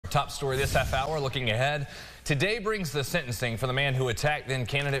top story this half hour, looking ahead. Today brings the sentencing for the man who attacked then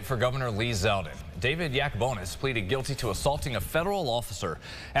candidate for Governor Lee Zeldin. David Jakunonis pleaded guilty to assaulting a federal officer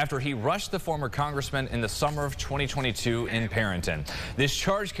after he rushed the former congressman in the summer of 2022 in Parenton. This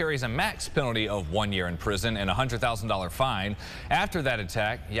charge carries a max penalty of 1 year in prison and a $100,000 fine. After that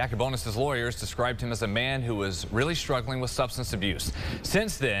attack, Jakunonis' lawyers described him as a man who was really struggling with substance abuse.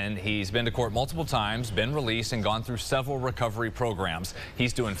 Since then, he's been to court multiple times, been released, and gone through several recovery programs.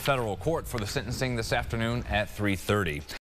 He's due in federal court for the sentencing this afternoon at 3:30.